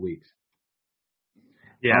last couple of weeks.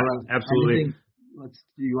 Yeah, absolutely.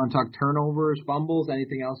 You want to talk turnovers, fumbles,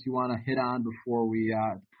 anything else you want to hit on before we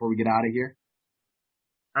get out of here?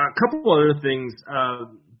 A couple other things.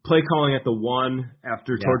 Play calling at the 1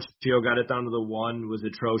 after Torchio got it down to the 1 was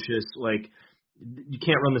atrocious. Like, you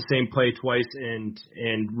can't run the same play twice and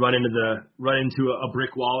run into a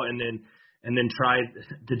brick wall and then try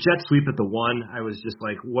the jet sweep at the 1. I was just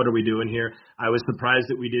like, what are we doing here? I was surprised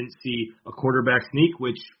that we didn't see a quarterback sneak,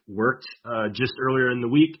 which worked just earlier in the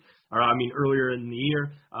week. earlier in the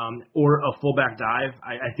year, or a fullback dive.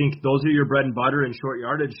 I think those are your bread and butter in short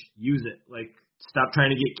yardage. Use it. Like, stop trying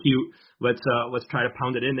to get cute. Let's try to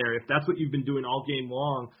pound it in there. If that's what you've been doing all game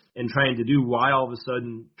long and trying to do, why all of a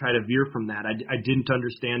sudden try to veer from that? I didn't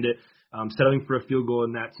understand it. Settling for a field goal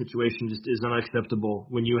in that situation just is unacceptable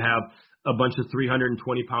when you have a bunch of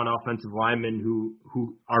 320-pound offensive linemen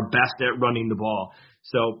who are best at running the ball.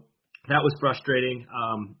 So that was frustrating.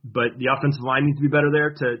 But the offensive line needs to be better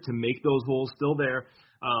there to make those holes still there.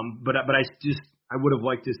 But I would have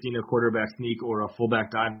liked to have seen a quarterback sneak or a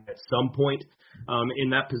fullback dive at some point in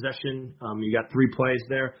that possession. You got 3 plays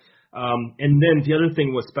there. And then the other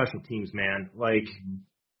thing was special teams, man. Like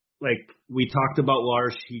we talked about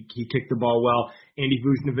Lars, he kicked the ball well. Andy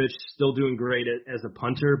Vujnovic still doing great as a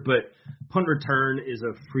punter, but punt return is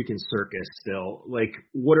a freaking circus still. Like,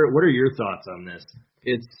 what are your thoughts on this?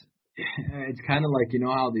 It's kind of like, you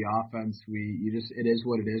know how the offense, it is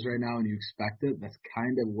what it is right now and you expect it. That's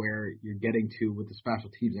kind of where you're getting to with the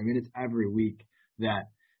special teams. I mean, it's every week that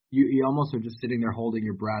you almost are just sitting there holding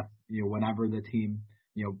your breath, you know, whenever the team,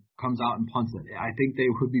 you know, comes out and punts it. I think they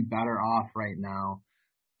would be better off right now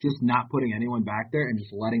just not putting anyone back there and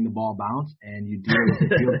just letting the ball bounce, and you deal with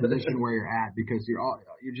the field position where you're at, because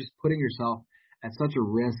you're just putting yourself at such a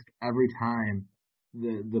risk every time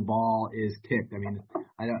the ball is kicked. I mean,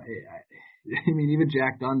 even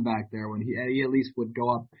Jack Dunn back there, when he at least would go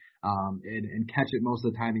up and catch it most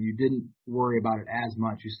of the time, and you didn't worry about it as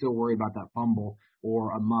much. You still worry about that fumble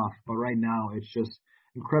or a muff, but right now it's just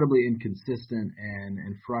incredibly inconsistent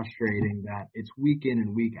and frustrating that it's week in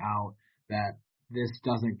and week out that this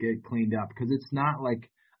doesn't get cleaned up, because it's not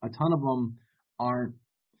like a ton of them aren't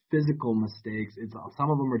physical mistakes. It's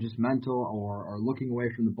some of them are just mental or looking away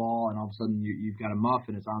from the ball, and all of a sudden you've got a muff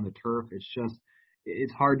and it's on the turf.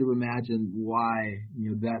 It's hard to imagine why, you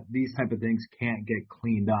know, that these type of things can't get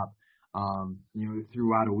cleaned up, you know,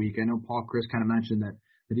 throughout a week. I know Paul Chris kind of mentioned that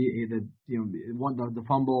the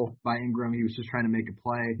fumble by Ingram, he was just trying to make a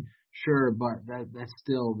play. Sure, but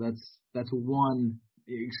that's one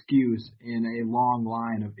excuse in a long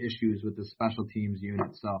line of issues with the special teams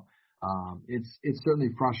unit. So it's certainly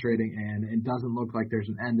frustrating, and it doesn't look like there's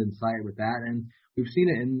an end in sight with that. And we've seen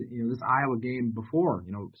it in, you know, this Iowa game before.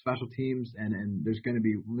 You know, special teams and there's going to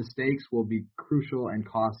be mistakes will be crucial and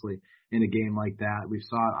costly in a game like that. We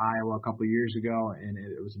saw it Iowa a couple of years ago, and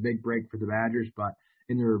it was a big break for the Badgers, but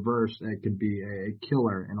in the reverse, it could be a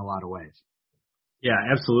killer in a lot of ways. Yeah,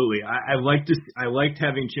 absolutely. I liked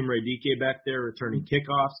having Chimere Dike back there returning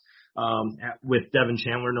kickoffs with Devin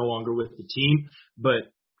Chandler no longer with the team.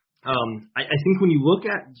 But I think when you look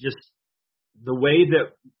at just the way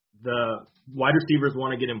that the wide receivers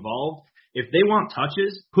want to get involved, if they want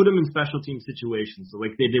touches, put them in special team situations. So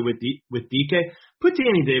like they did with Dike, put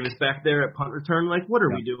Danny Davis back there at punt return. Like, what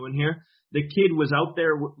are we doing here? The kid was out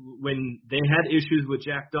there when they had issues with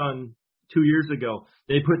Jack Dunn 2 years ago.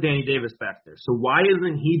 They put Danny Davis back there. So why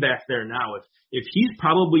isn't he back there now? If he's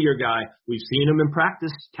probably your guy, we've seen him in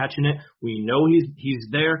practice catching it. We know he's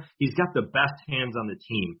there. He's got the best hands on the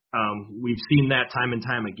team. We've seen that time and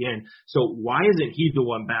time again. So why isn't he the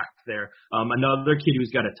one back there? Another kid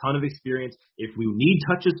who's got a ton of experience. If we need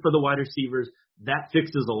touches for the wide receivers, that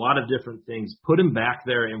fixes a lot of different things. Put him back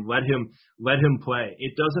there and let him play.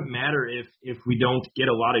 It doesn't matter if we don't get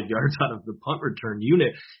a lot of yards out of the punt return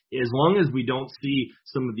unit, as long as we don't see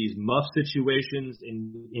some of these muff situations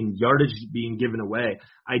in yardage being given away.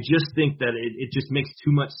 I just think that it just makes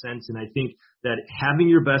too much sense, and I think that having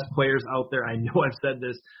your best players out there, I know I've said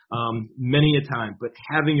this many a time, but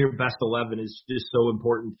having your best 11 is just so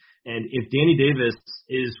important. And if Danny Davis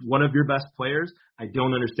is one of your best players, I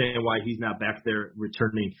don't understand why he's not back there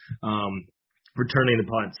returning the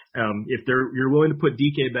punts. If you're willing to put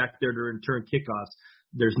DK back there to return kickoffs,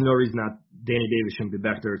 there's no reason not Danny Davis shouldn't be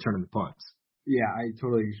back there returning the punts. Yeah, I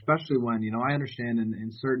totally, especially when, I understand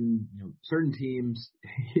in certain teams,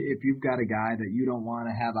 if you've got a guy that you don't want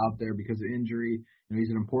to have out there because of injury,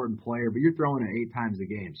 he's an important player, but you're throwing it 8 times a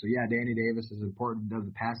game. So yeah, Danny Davis is important, does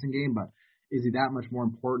the passing game, but is he that much more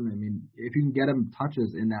important? I mean, if you can get him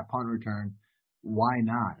touches in that punt return, why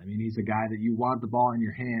not? I mean, he's a guy that you want the ball in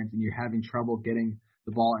your hands, and you're having trouble getting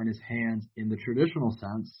the ball in his hands in the traditional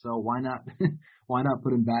sense. So why not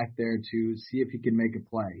put him back there to see if he can make a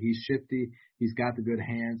play? He's shifty. He's got the good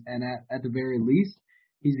hands. And at the very least,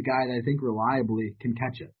 he's a guy that I think reliably can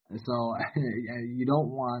catch it. So you don't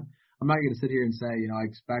want – I'm not going to sit here and say, I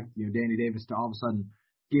expect, Danny Davis to all of a sudden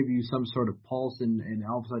give you some sort of pulse and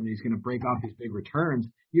all of a sudden he's going to break off these big returns.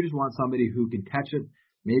 You just want somebody who can catch it,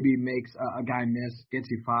 maybe makes a guy miss, gets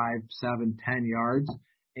you 5, 7, 10 yards,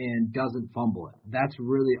 and doesn't fumble it. That's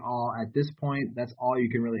really all at this point. That's all you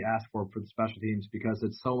can really ask for the special teams, because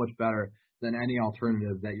it's so much better than any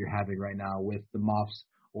alternative that you're having right now with the muffs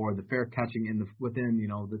or the fair catching within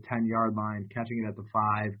the 10-yard line, catching it at the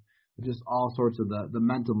 5, just all sorts of the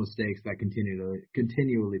mental mistakes that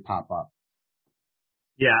continually pop up.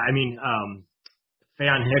 Yeah, I mean,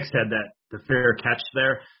 Faion Hicks had the fair catch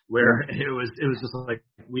there, where it was just like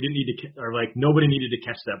we didn't need to, or like nobody needed to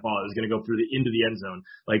catch that ball. It was going to go through into the end zone.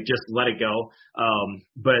 Like, just let it go.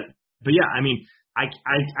 But yeah, I mean,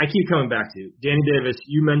 I keep coming back to Danny Davis.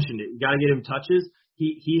 You mentioned it. You got to get him touches.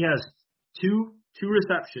 He has two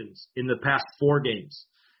receptions in the past 4 games,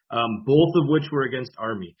 both of which were against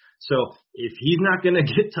Army. So if he's not going to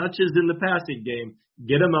get touches in the passing game,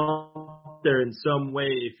 get him out there in some way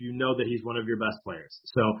if you know that he's one of your best players.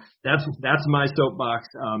 So that's my soapbox,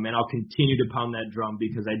 and I'll continue to pound that drum,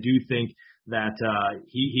 because I do think that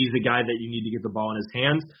he's the guy that you need to get the ball in his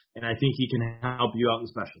hands, and I think he can help you out in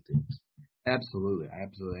special teams. Absolutely.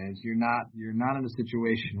 And you're not in a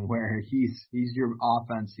situation where he's your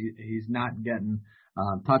offense. He's not getting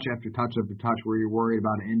touch after touch after touch where you're worried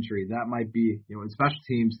about an injury. That might be, in special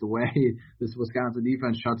teams, the way this Wisconsin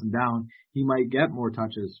defense shuts him down, he might get more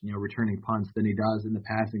touches, returning punts than he does in the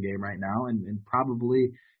passing game right now. And probably,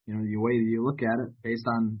 the way that you look at it, based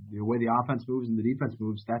on the way the offense moves and the defense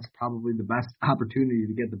moves, that's probably the best opportunity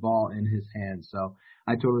to get the ball in his hands. So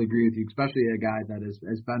I totally agree with you, especially a guy that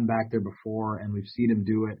has been back there before, and we've seen him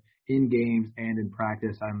do it in games and in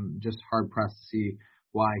practice. I'm just hard-pressed to see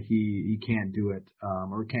why he can't do it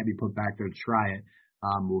or can't be put back there to try it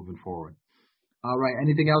moving forward. All right,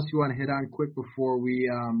 anything else you want to hit on quick before we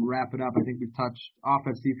wrap it up? I think we've touched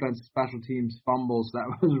offense, defense, special teams, fumbles. That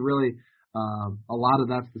was really a lot of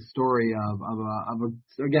that's the story of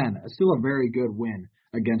again, still a very good win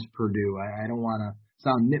against Purdue. I don't want to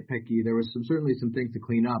sound nitpicky. There was certainly some things to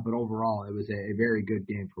clean up, but overall it was a very good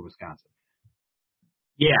game for Wisconsin.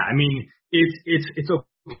 Yeah, I mean, it's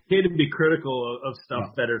okay to be critical of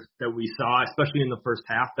stuff that we saw, especially in the first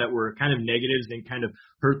half, that were kind of negatives and kind of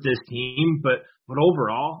hurt this team. But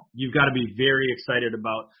overall, you've got to be very excited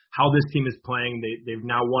about how this team is playing. They've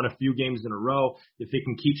now won a few games in a row. If they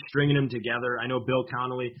can keep stringing them together, I know Bill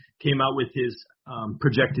Connolly came out with his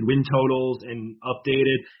projected win totals and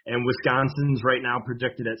updated, and Wisconsin's right now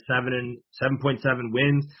projected at 7.7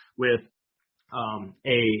 wins with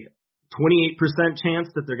a 28% chance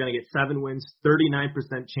that they're going to get 7 wins, 39%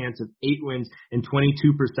 chance of 8 wins, and 22%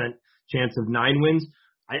 chance of 9 wins.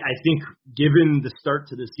 I think given the start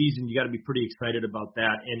to the season, you got to be pretty excited about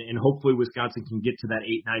that, and hopefully Wisconsin can get to that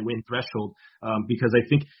 8-9 win threshold, because I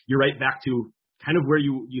think you're right back to kind of where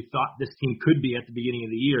you thought this team could be at the beginning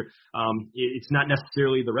of the year. It's not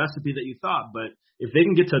necessarily the recipe that you thought, but if they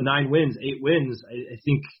can get to 9 wins, 8 wins, I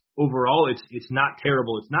think overall it's not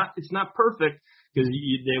terrible. It's not perfect, because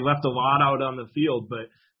they left a lot out on the field, but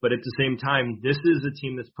at the same time, this is a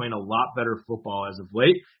team that's playing a lot better football as of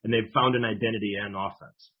late, and they've found an identity and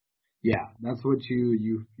offense. Yeah, that's what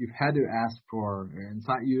you've had to ask for, and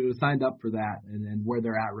you signed up for that, and where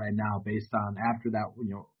they're at right now, based on after that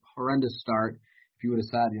horrendous start. If you would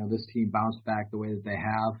have said this team bounced back the way that they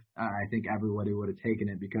have, I think everybody would have taken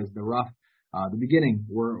it, because the beginning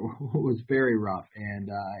was very rough, and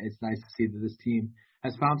it's nice to see that this team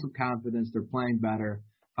has found some confidence. They're playing better,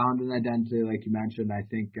 found an identity, like you mentioned. I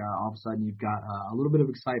think all of a sudden you've got a little bit of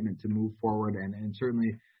excitement to move forward, and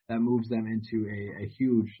certainly that moves them into a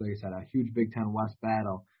huge, like I said, a huge Big Ten West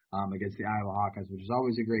battle against the Iowa Hawkeyes, which is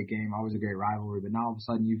always a great game, always a great rivalry. But now all of a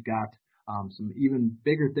sudden you've got some even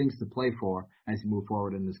bigger things to play for as you move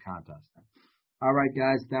forward in this contest. All right,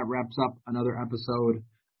 guys, that wraps up another episode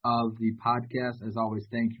of the podcast. As always,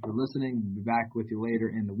 thank you for listening. We'll be back with you later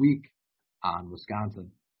in the week on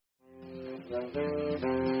Wisconsin.